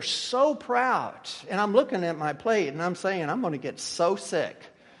onions, and they're so proud. And I'm looking at my plate, and I'm saying, I'm going to get so sick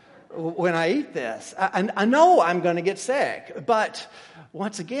when I eat this. I know I'm going to get sick, but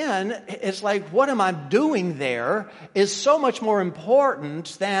once again, it's like, what am I doing there is so much more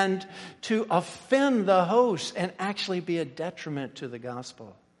important than to offend the host and actually be a detriment to the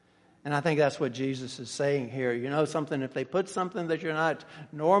gospel. And I think that's what Jesus is saying here. You know something, if they put something that you're not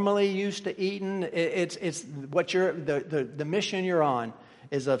normally used to eating, it's what the mission you're on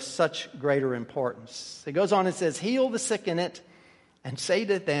is of such greater importance. It goes on and says, heal the sick in it and say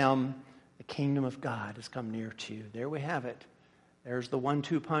to them, the kingdom of God has come near to you. There we have it. There's the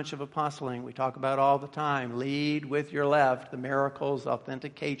 1-2 punch of apostling we talk about all the time. Lead with your left. The miracles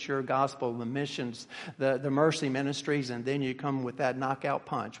authenticate your gospel, the missions, the mercy ministries, and then you come with that knockout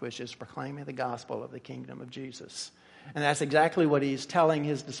punch, which is proclaiming the gospel of the kingdom of Jesus. And that's exactly what he's telling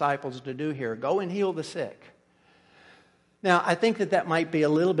his disciples to do here. Go and heal the sick. Now, I think that might be a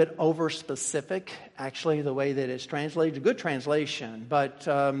little bit over-specific, actually, the way that it's translated. A good translation, but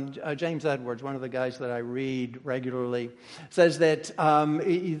James Edwards, one of the guys that I read regularly, says that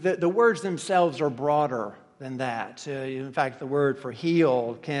the words themselves are broader than that. In fact, the word for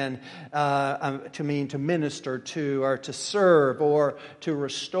heal can to mean to minister to, or to serve, or to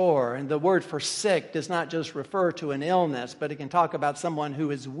restore. And the word for sick does not just refer to an illness, but it can talk about someone who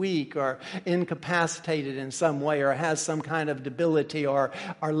is weak or incapacitated in some way, or has some kind of debility or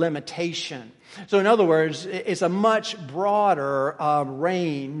limitation. So in other words, it's a much broader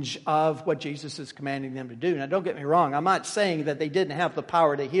range of what Jesus is commanding them to do. Now, don't get me wrong. I'm not saying that they didn't have the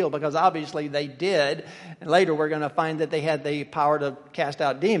power to heal, because obviously they did. And later we're going to find that they had the power to cast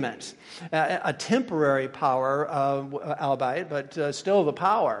out demons. A temporary power, albeit, but still the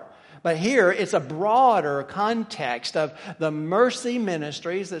power. But here, it's a broader context of the mercy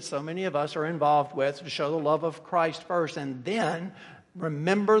ministries that so many of us are involved with to show the love of Christ first, and then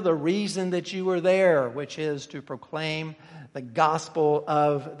remember the reason that you were there, which is to proclaim the gospel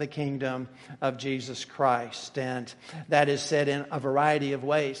of the kingdom of Jesus Christ. And that is said in a variety of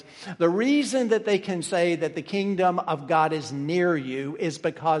ways. The reason that they can say that the kingdom of God is near you is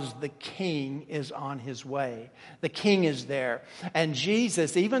because the king is on his way. The king is there. And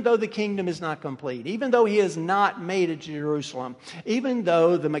Jesus, even though the kingdom is not complete, even though he has not made it to Jerusalem, even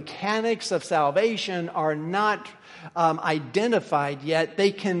though the mechanics of salvation are not identified yet,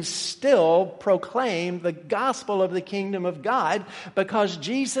 they can still proclaim the gospel of the kingdom of God, because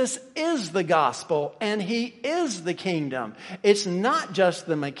Jesus is the gospel and he is the kingdom. It's not just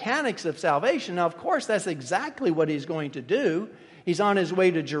the mechanics of salvation. Now, of course, that's exactly what he's going to do. He's on his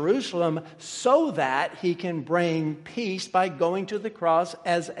way to Jerusalem so that he can bring peace by going to the cross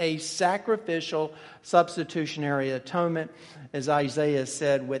as a sacrificial substitutionary atonement. As Isaiah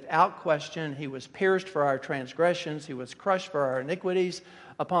said, without question, he was pierced for our transgressions, he was crushed for our iniquities.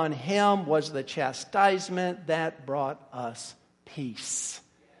 Upon him was the chastisement that brought us peace.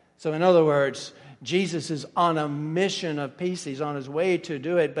 So in other words, Jesus is on a mission of peace. He's on his way to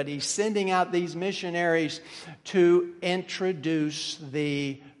do it, but he's sending out these missionaries to introduce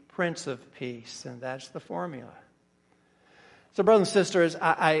the Prince of Peace, and that's the formula. So brothers and sisters,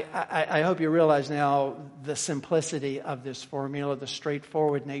 I hope you realize now the simplicity of this formula, the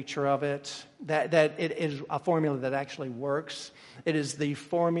straightforward nature of it, that it is a formula that actually works. It is the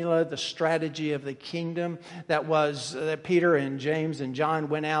formula, the strategy of the kingdom that Peter and James and John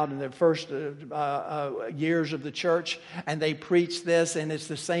went out in the first years of the church, and they preached this, and it's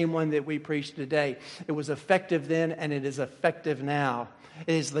the same one that we preach today. It was effective then, and it is effective now.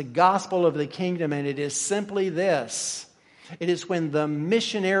 It is the gospel of the kingdom, and it is simply this. It is when the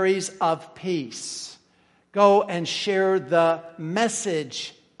missionaries of peace go and share the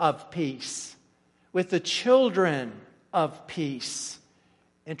message of peace with the children of peace,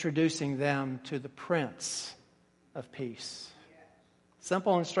 introducing them to the Prince of Peace.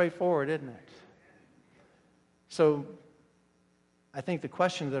 Simple and straightforward, isn't it? So I think the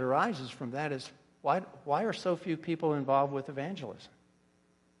question that arises from that is, why are so few people involved with evangelism?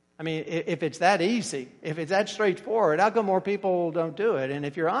 I mean, if it's that easy, if it's that straightforward, how come more people don't do it? And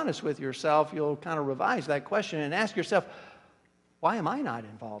if you're honest with yourself, you'll kind of revise that question and ask yourself, why am I not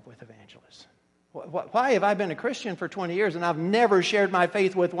involved with evangelism? Why have I been a Christian for 20 years and I've never shared my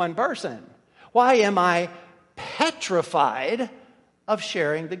faith with one person? Why am I petrified of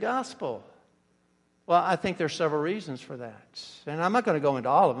sharing the gospel? Well, I think there's several reasons for that. And I'm not going to go into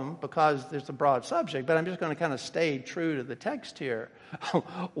all of them because it's a broad subject, but I'm just going to kind of stay true to the text here.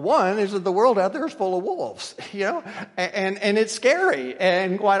 One is that the world out there is full of wolves, and it's scary.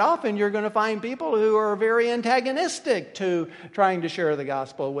 And quite often you're going to find people who are very antagonistic to trying to share the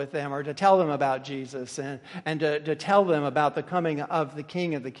gospel with them or to tell them about Jesus and to tell them about the coming of the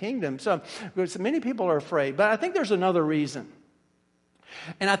King of the kingdom. So many people are afraid, but I think there's another reason.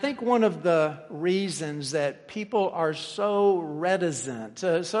 And I think one of the reasons that people are so reticent,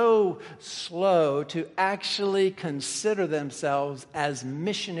 so slow to actually consider themselves as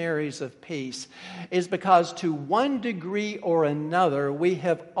missionaries of peace is because to one degree or another, we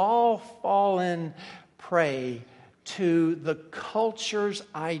have all fallen prey to the culture's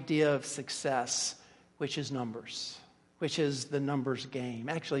idea of success, which is numbers. Which is the numbers game.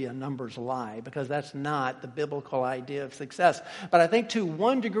 Actually, a numbers lie, because that's not the biblical idea of success. But I think to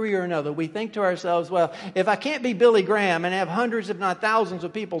one degree or another, we think to ourselves, well, if I can't be Billy Graham and have hundreds, if not thousands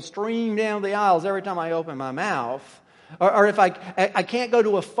of people stream down the aisles every time I open my mouth, or if I can't go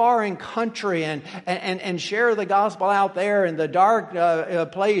to a foreign country and share the gospel out there in the dark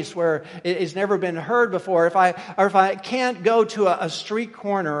place where it's never been heard before, if I can't go to a street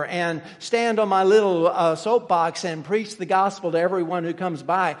corner and stand on my little soapbox and preach the gospel to everyone who comes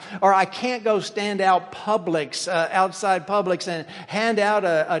by, or I can't go stand out outside Publix and hand out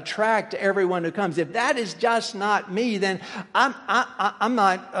a tract to everyone who comes, if that is just not me, then I'm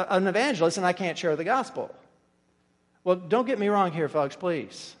not an evangelist and I can't share the gospel. Well, don't get me wrong here, folks,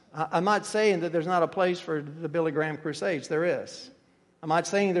 please. I'm not saying that there's not a place for the Billy Graham Crusades. There is. I'm not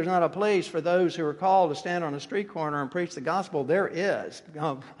saying there's not a place for those who are called to stand on a street corner and preach the gospel. There is.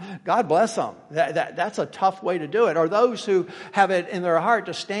 God bless them. That's a tough way to do it. Or those who have it in their heart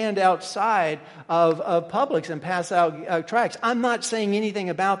to stand outside of Publix and pass out tracts. I'm not saying anything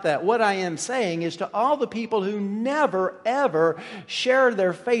about that. What I am saying is to all the people who never, ever share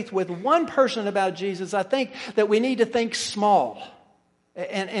their faith with one person about Jesus, I think that we need to think small.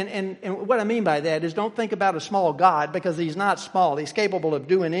 And what I mean by that is don't think about a small God, because he's not small. He's capable of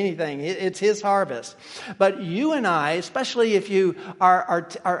doing anything. It's his harvest. But you and I, especially if you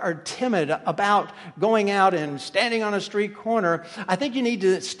are timid about going out and standing on a street corner, I think you need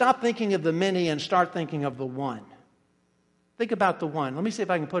to stop thinking of the many and start thinking of the one. Think about the one. Let me see if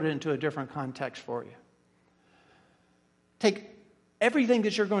I can put it into a different context for you. Take everything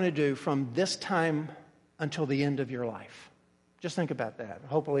that you're going to do from this time until the end of your life. Just think about that.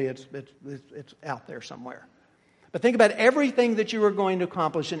 Hopefully it's out there somewhere. But think about everything that you are going to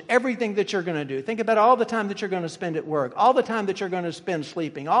accomplish and everything that you're going to do. Think about all the time that you're going to spend at work, all the time that you're going to spend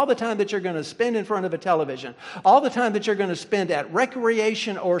sleeping, all the time that you're going to spend in front of a television, all the time that you're going to spend at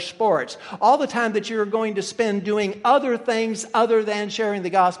recreation or sports, all the time that you're going to spend doing other things other than sharing the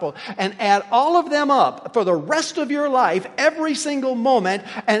gospel. And add all of them up for the rest of your life, every single moment,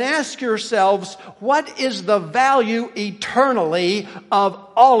 and ask yourselves, what is the value eternally of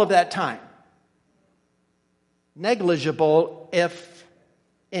all of that time? Negligible, if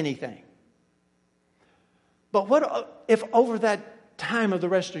anything. But what if over that time of the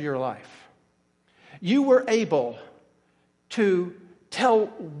rest of your life, you were able to tell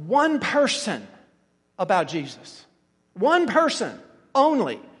one person about Jesus? One person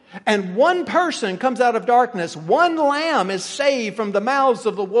only. And one person comes out of darkness. One lamb is saved from the mouths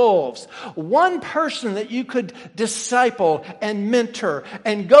of the wolves. One person that you could disciple and mentor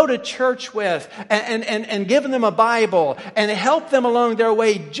and go to church with and give them a Bible and help them along their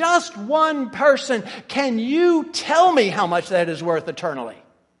way. Just one person. Can you tell me how much that is worth eternally?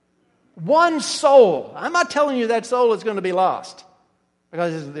 One soul. I'm not telling you that soul is going to be lost,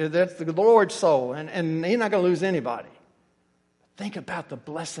 because that's the Lord's soul, and He's not going to lose anybody. Think about the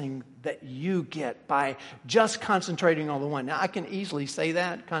blessing that you get by just concentrating on the one. Now, I can easily say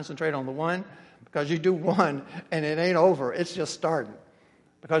that, concentrate on the one, because you do one and it ain't over. It's just starting.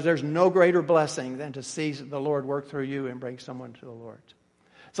 Because there's no greater blessing than to see the Lord work through you and bring someone to the Lord.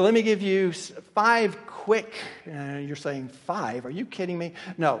 So let me give you 5 quick, you're saying 5, are you kidding me?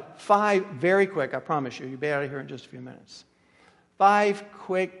 No, 5 very quick, I promise you. You'll be out of here in just a few minutes. 5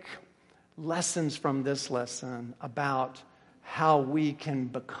 quick lessons from this lesson about how we can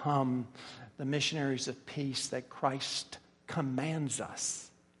become the missionaries of peace that Christ commands us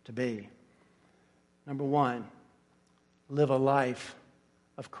to be. Number 1, live a life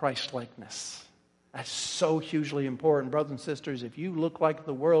of Christ-likeness. That's so hugely important. Brothers and sisters, if you look like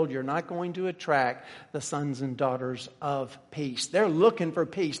the world, you're not going to attract the sons and daughters of peace. They're looking for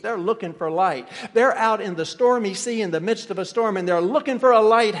peace. They're looking for light. They're out in the stormy sea in the midst of a storm, and they're looking for a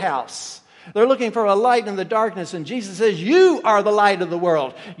lighthouse. They're looking for a light in the darkness, and Jesus says, you are the light of the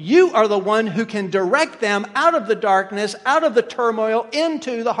world. You are the one who can direct them out of the darkness, out of the turmoil,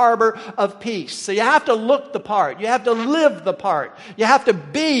 into the harbor of peace. So you have to look the part. You have to live the part. You have to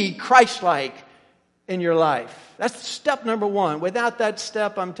be Christ-like in your life. That's step number 1. Without that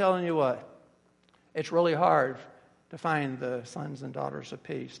step, I'm telling you what, it's really hard to find the sons and daughters of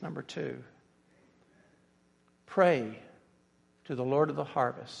peace. Number 2, pray to the Lord of the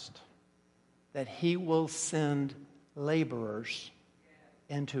harvest that He will send laborers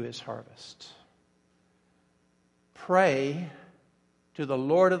into His harvest. Pray to the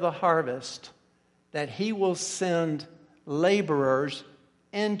Lord of the harvest that He will send laborers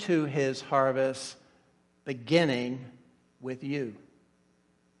into His harvest, beginning with you.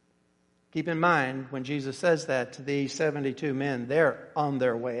 Keep in mind, when Jesus says that to these 72 men, they're on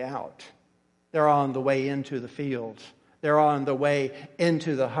their way out. They're on the way into the field. They're on the way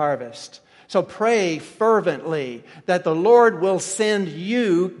into the harvest. So pray fervently that the Lord will send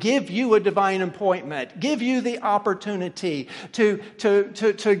you, give you a divine appointment, give you the opportunity to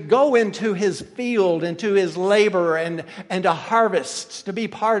go into His field, into His labor, and to harvest, to be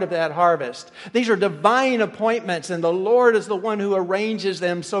part of that harvest. These are divine appointments, and the Lord is the one who arranges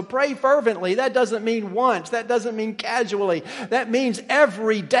them. So pray fervently. That doesn't mean once. That doesn't mean casually. That means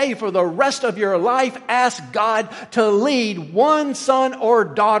every day for the rest of your life, ask God to lead one son or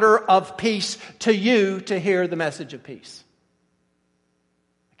daughter of peace to you to hear the message of peace.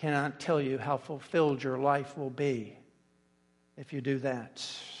 I cannot tell you how fulfilled your life will be if you do that.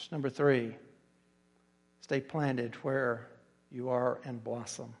 Number 3, stay planted where you are and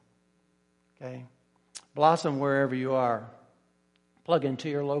blossom. Okay? Blossom wherever you are. Plug into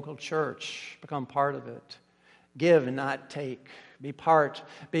your local church. Become part of it. Give and not take. Be part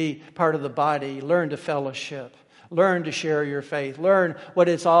of the body. Learn to fellowship. Learn to share your faith. Learn what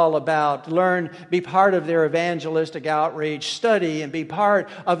it's all about. Be part of their evangelistic outreach. Study and be part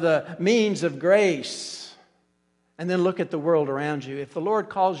of the means of grace. And then look at the world around you. If the Lord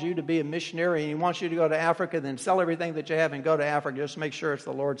calls you to be a missionary and He wants you to go to Africa, then sell everything that you have and go to Africa. Just make sure it's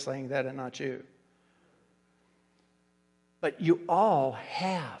the Lord saying that and not you. But you all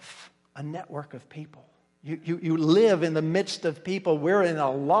have a network of people. You live in the midst of people. We're in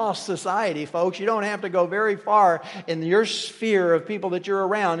a lost society, folks. You don't have to go very far in your sphere of people that you're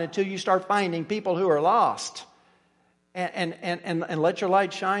around until you start finding people who are lost. And let your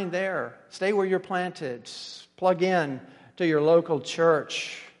light shine there. Stay where you're planted. Plug in to your local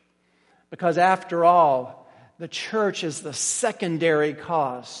church. Because after all, the church is the secondary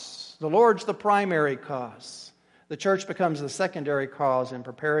cause. The Lord's the primary cause. The church becomes the secondary cause in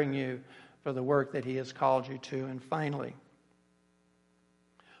preparing you for the work that He has called you to. And finally,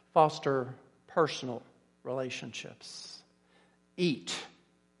 foster personal relationships. Eat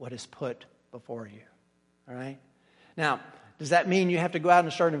what is put before you. All right? Now, does that mean you have to go out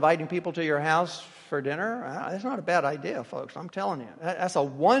and start inviting people to your house for dinner? That's not a bad idea, folks. I'm telling you. That's a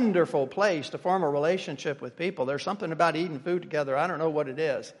wonderful place to form a relationship with people. There's something about eating food together. I don't know what it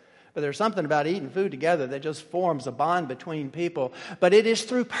is. But there's something about eating food together that just forms a bond between people. But it is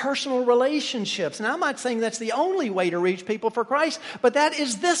through personal relationships. And I'm not saying that's the only way to reach people for Christ, but that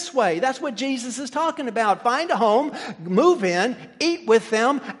is this way. That's what Jesus is talking about. Find a home, move in, eat with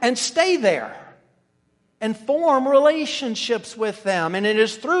them, and stay there. And form relationships with them. And it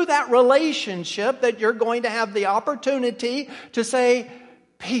is through that relationship that you're going to have the opportunity to say,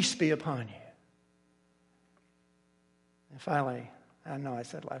 peace be upon you. And finally, I know I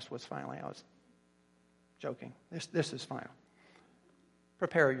said last was finally. I was joking. This is final.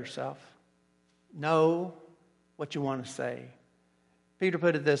 Prepare yourself. Know what you want to say. Peter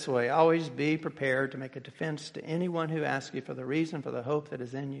put it this way: always be prepared to make a defense to anyone who asks you for the reason for the hope that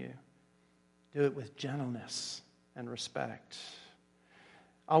is in you. Do it with gentleness and respect.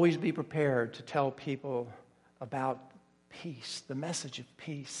 Always be prepared to tell people about peace, the message of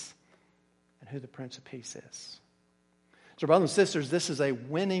peace, and who the Prince of Peace is. So, brothers and sisters, this is a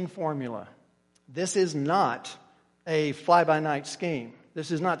winning formula. This is not a fly-by-night scheme.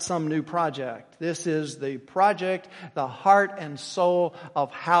 This is not some new project. This is the project, the heart and soul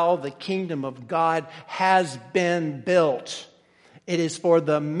of how the kingdom of God has been built. It is for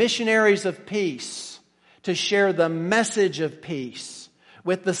the missionaries of peace to share the message of peace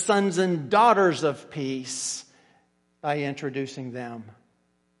with the sons and daughters of peace by introducing them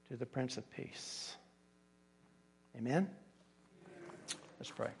to the Prince of Peace. Amen? Let's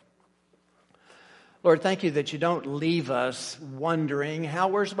pray. Lord, thank you that you don't leave us wondering how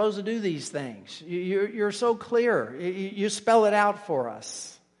we're supposed to do these things. You're so clear. You spell it out for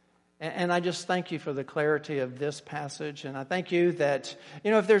us. And I just thank you for the clarity of this passage. And I thank you that,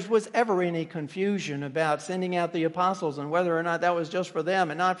 if there was ever any confusion about sending out the apostles and whether or not that was just for them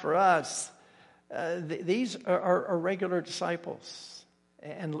and not for us, these are regular disciples.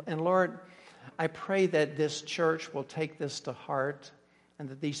 And Lord, I pray that this church will take this to heart, and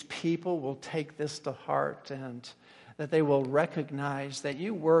that these people will take this to heart, and that they will recognize that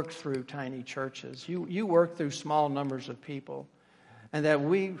you work through tiny churches. You work through small numbers of people. And that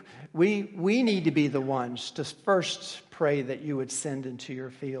we need to be the ones to first pray that you would send into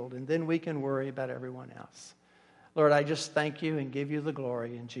your field, and then we can worry about everyone else. Lord, I just thank you and give you the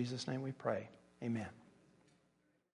glory. In Jesus' name we pray. Amen.